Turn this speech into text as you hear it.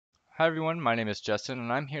Hi everyone, my name is Justin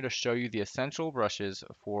and I'm here to show you the essential brushes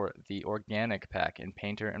for the organic pack in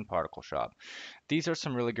Painter and ParticleShop. These are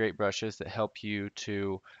some really great brushes that help you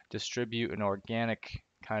to distribute an organic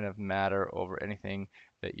kind of matter over anything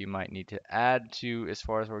that you might need to add to as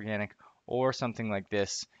far as organic, or something like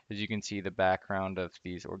this. As you can see, the background of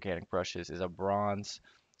these organic brushes is a bronze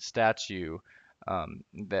statue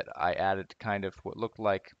that I added kind of what looked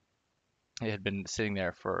like it had been sitting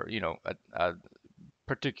there for, a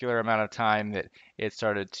particular amount of time that it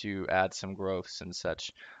started to add some growths and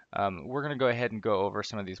such. We're going to go ahead and go over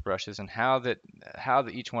some of these brushes and how that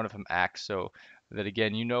each one of them acts, so that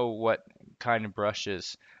again you know what kind of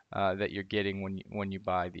brushes that you're getting when you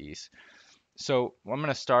buy these. So I'm going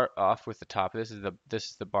to start off with the top. This is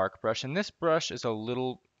the bark brush, and this brush is a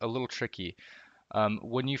little tricky.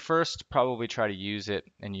 When you first probably try to use it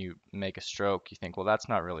and you make a stroke, you think, well, that's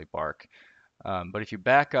not really bark. But if you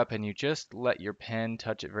back up and you just let your pen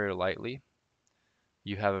touch it very lightly,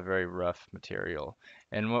 you have a very rough material.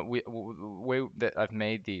 And the way that I've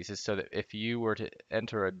made these is so that if you were to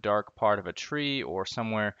enter a dark part of a tree or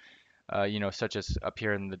somewhere, such as up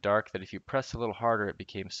here in the dark, that if you press a little harder, it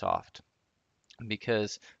became soft.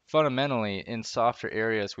 Because fundamentally, in softer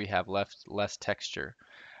areas, we have less texture.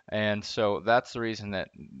 And so that's the reason that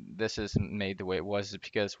this is made the way it was, is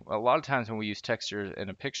because a lot of times when we use texture in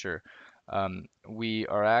a picture, we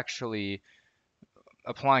are actually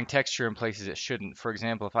applying texture in places it shouldn't. For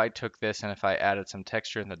example, if I took this and if I added some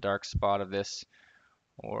texture in the dark spot of this,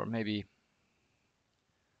 or maybe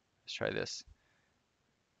let's try this.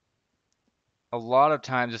 A lot of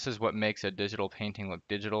times this is what makes a digital painting look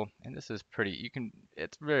digital, and this is pretty,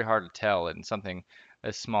 it's very hard to tell in something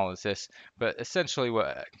as small as this, but essentially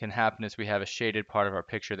what can happen is we have a shaded part of our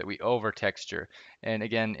picture that we over texture. And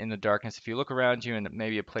again, in the darkness, if you look around you in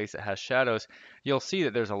maybe a place that has shadows, you'll see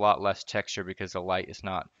that there's a lot less texture because the light is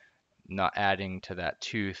not adding to that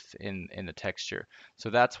tooth in the texture. So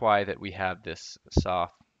that's why that we have this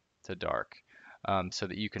soft to dark, so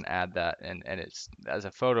that you can add that. And it's, as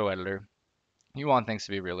a photo editor, you want things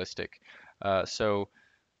to be realistic. So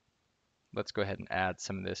let's go ahead and add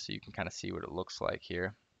some of this so you can kind of see what it looks like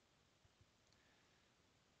here.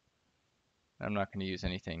 I'm not going to use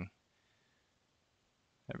anything.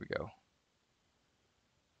 There we go.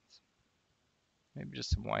 Maybe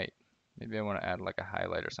just some white. Maybe I want to add like a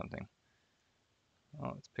highlight or something.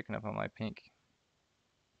 Oh, it's picking up on my pink.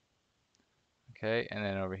 Okay, and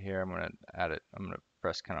then over here I'm going to add it. I'm going to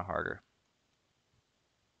press kind of harder.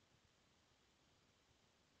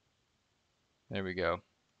 There we go.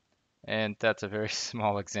 And that's a very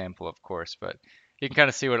small example, of course, but you can kind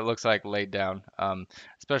of see what it looks like laid down,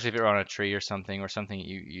 especially if you're on a tree or something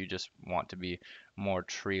you just want to be more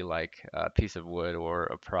tree-like, a piece of wood or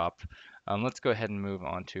a prop. Let's go ahead and move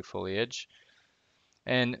on to foliage.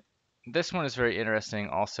 And this one is very interesting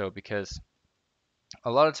also because a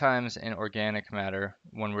lot of times in organic matter,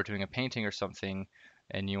 when we're doing a painting or something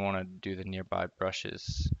and you want to do the nearby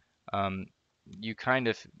brushes, um, you kind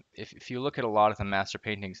of, if you look at a lot of the master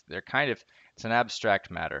paintings, they're kind of, it's an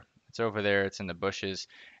abstract matter. It's over there, it's in the bushes,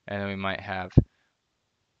 and then we might have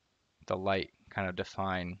the light kind of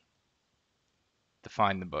define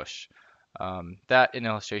the bush. That in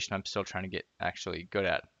illustration, I'm still trying to get actually good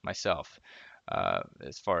at myself,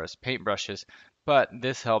 as far as paintbrushes, but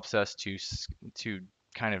this helps us to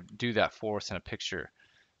kind of do that for us in a picture.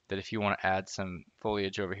 That if you want to add some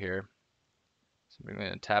foliage over here, so we're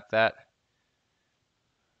going to tap that,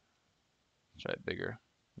 try it bigger,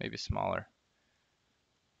 maybe smaller.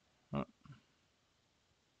 Oh,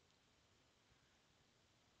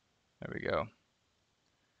 there we go.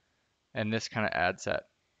 And this kind of adds that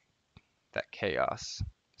chaos,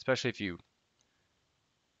 especially if you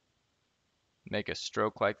make a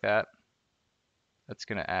stroke like that. That's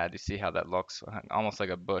going to add. You see how that looks almost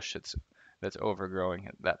like a bush that's overgrowing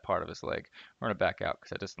that part of his leg. We're going to back out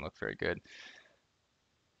because that doesn't look very good.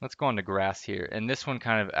 Let's go on to grass here, and this one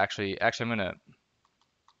kind of actually I'm gonna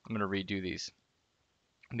redo these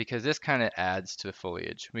because this kind of adds to the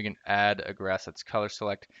foliage. We can add a grass that's color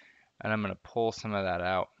select, and I'm gonna pull some of that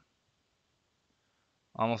out,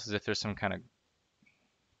 almost as if there's some kind of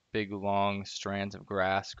big long strands of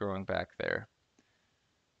grass growing back there.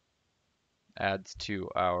 Adds to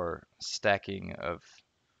our stacking of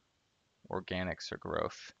organics or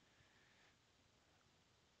growth.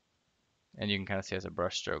 And you can kind of see as a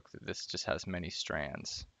brush stroke that this just has many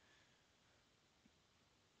strands.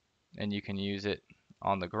 And you can use it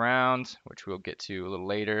on the ground, which we'll get to a little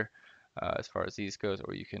later, as far as these goes,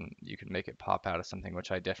 or you can make it pop out of something, which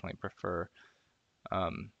I definitely prefer,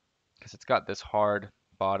 because it's got this hard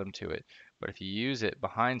bottom to it. But if you use it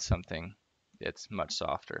behind something, it's much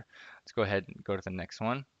softer. Let's go ahead and go to the next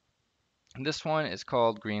one. And this one is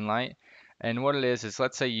called green light. And what it is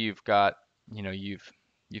let's say you've got, you've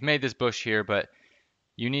made this bush here, but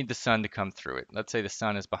you need the sun to come through it. Let's say the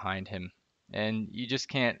sun is behind him and you just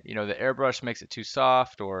can't, the airbrush makes it too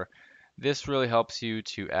soft, or this really helps you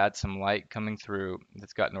to add some light coming through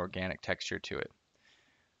that's got an organic texture to it,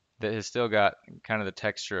 that has still got kind of the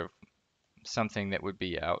texture of something that would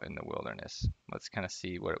be out in the wilderness. Let's kind of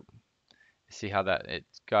see how that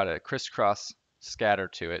it's got a crisscross scatter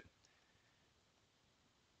to it,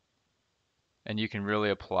 and you can really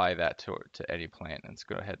apply that to any plant. Let's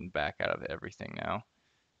go ahead and back out of everything now.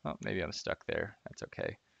 Oh, maybe I'm stuck there. That's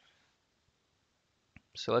okay.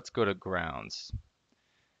 So let's go to grounds.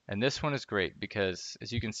 And this one is great because,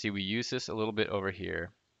 as you can see, we use this a little bit over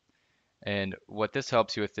here. And what this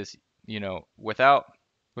helps you with is, without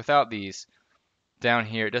these down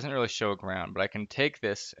here, it doesn't really show a ground, but I can take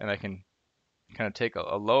this and I can kind of take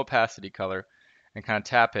a low opacity color and kind of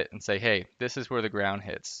tap it and say, hey, this is where the ground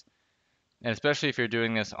hits. And especially if you're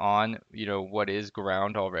doing this on, what is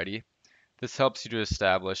ground already, this helps you to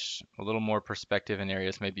establish a little more perspective in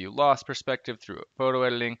areas maybe you lost perspective through photo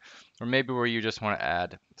editing, or maybe where you just want to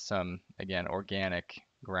add some, again, organic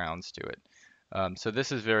grounds to it. So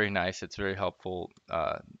this is very nice. It's very helpful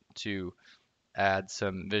to add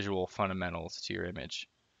some visual fundamentals to your image.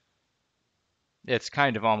 It's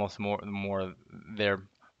kind of almost more they're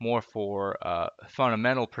more for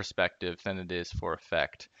fundamental perspective than it is for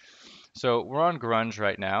effect. So we're on grunge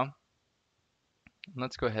right now.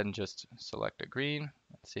 Let's go ahead and just select a green.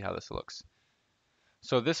 Let's see how this looks.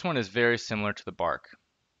 So this one is very similar to the bark,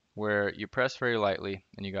 where you press very lightly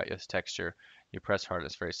and you got this texture. You press hard,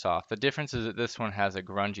 it's very soft. The difference is that this one has a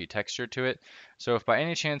grungy texture to it. So if by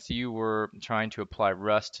any chance you were trying to apply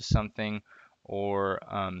rust to something, or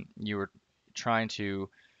you were trying to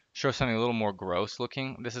show something a little more gross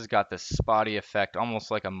looking, this has got this spotty effect,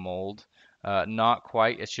 almost like a mold. Not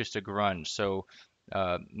quite, it's just a grunge. So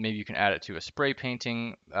maybe you can add it to a spray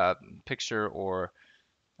painting picture, or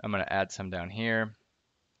I'm going to add some down here.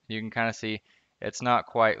 You can kind of see it's not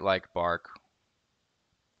quite like bark.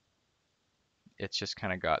 It's just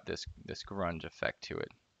kind of got this grunge effect to it.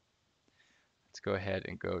 Let's go ahead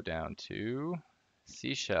and go down to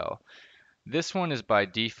seashell. This one is by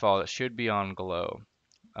default, it should be on glow.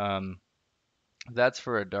 That's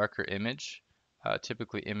for a darker image.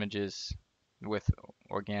 Typically images with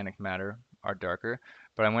organic matter are darker,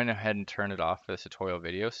 but I went ahead and turned it off for this tutorial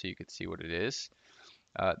video so you could see what it is.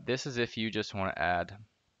 This is if you just want to add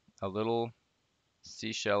a little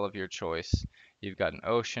seashell of your choice. You've got an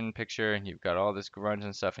ocean picture and you've got all this grunge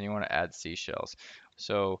and stuff, and you want to add seashells.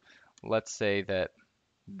 So let's say that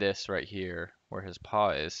this right here, where his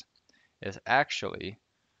paw is actually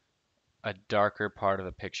a darker part of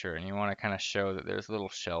the picture, and you want to kind of show that there's little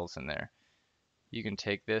shells in there. You can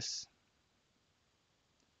take this,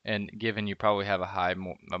 and given you probably have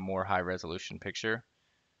a more high resolution picture,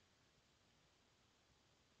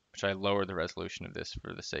 which I lowered the resolution of this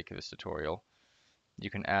for the sake of this tutorial, you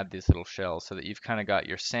can add these little shells so that you've kind of got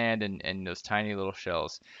your sand and those tiny little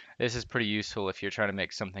shells. This is pretty useful if you're trying to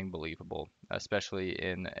make something believable, especially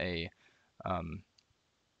in a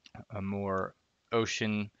more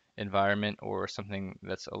ocean environment or something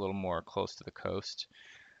that's a little more close to the coast.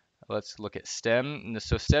 Let's look at stem.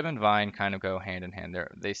 So stem and vine kind of go hand in hand.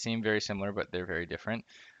 They seem very similar, but they're very different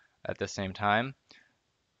at the same time.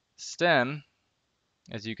 Stem,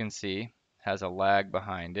 as you can see, has a lag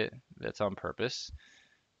behind it that's on purpose.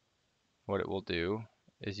 What it will do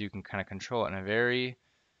is you can kind of control it in a very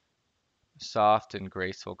soft and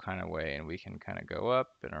graceful kind of way, and we can kind of go up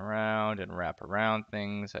and around and wrap around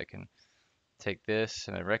things. I can take this,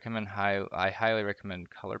 and I highly recommend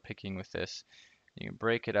color picking with this. You can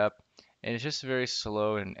break it up, and it's just a very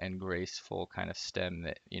slow and graceful kind of stem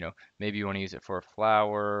that, maybe you want to use it for a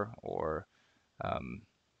flower, or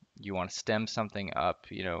you want to stem something up.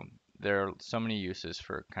 There are so many uses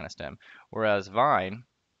for kind of stem. Whereas vine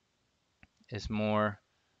is more,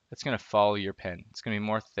 it's going to follow your pen. It's going to be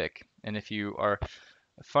more thick. And if you are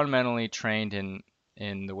fundamentally trained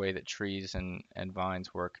in the way that trees and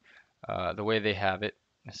vines work, the way they have it,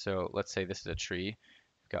 so let's say this is a tree.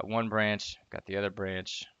 Got one branch, got the other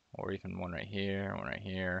branch, or even one right here, one right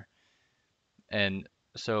here. And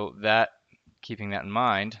so keeping that in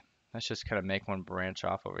mind, let's just kind of make one branch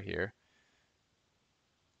off over here.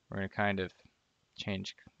 We're going to kind of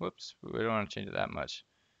change, whoops, we don't want to change it that much.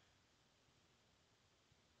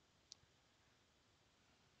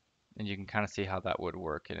 And you can kind of see how that would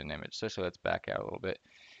work in an image. So let's back out a little bit.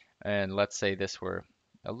 And let's say this were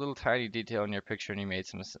a little tiny detail in your picture and you made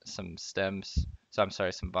some stems, so I'm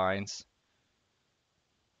sorry, some vines.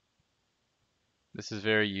 This is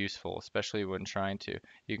very useful, especially when trying to,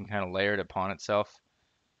 you can kind of layer it upon itself,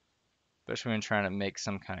 especially when trying to make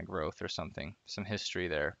some kind of growth or something, some history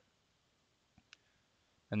there.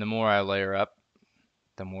 And the more I layer up,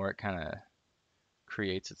 the more it kind of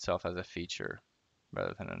creates itself as a feature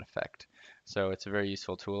rather than an effect. So it's a very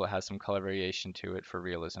useful tool. It has some color variation to it for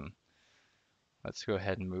realism. Let's go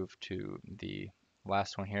ahead and move to the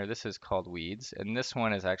last one here. This is called Weeds, and this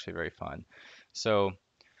one is actually very fun. So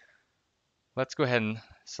let's go ahead and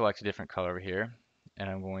select a different color over here, and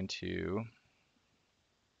I'm going to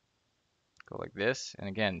go like this. And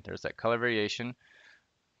again, there's that color variation,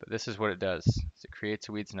 but this is what it does. It creates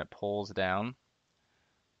weeds and it pulls down,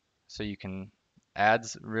 so you can add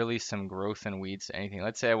really some growth and weeds to anything.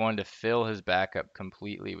 Let's say I wanted to fill his back up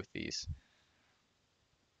completely with these.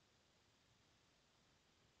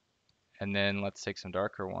 And then let's take some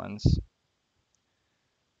darker ones,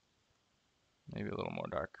 maybe a little more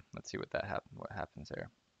dark. Let's see what happens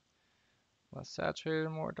there. Less saturated,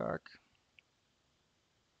 more dark.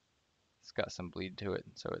 It's got some bleed to it,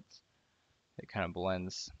 so it kind of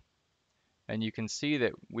blends. And you can see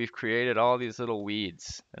that we've created all these little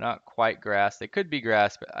weeds. They're not quite grass. They could be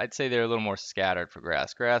grass, but I'd say they're a little more scattered for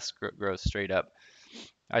grass. Grass grows straight up.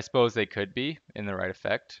 I suppose they could be in the right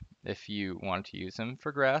effect if you wanted to use them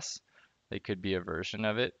for grass. They could be a version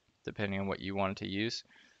of it, depending on what you wanted to use.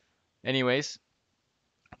 Anyways,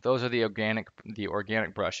 those are the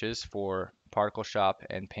organic brushes for ParticleShop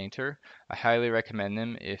and Painter. I highly recommend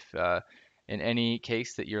them if in any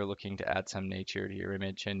case that you're looking to add some nature to your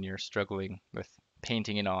image and you're struggling with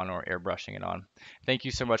painting it on or airbrushing it on. Thank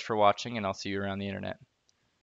you so much for watching, and I'll see you around the internet.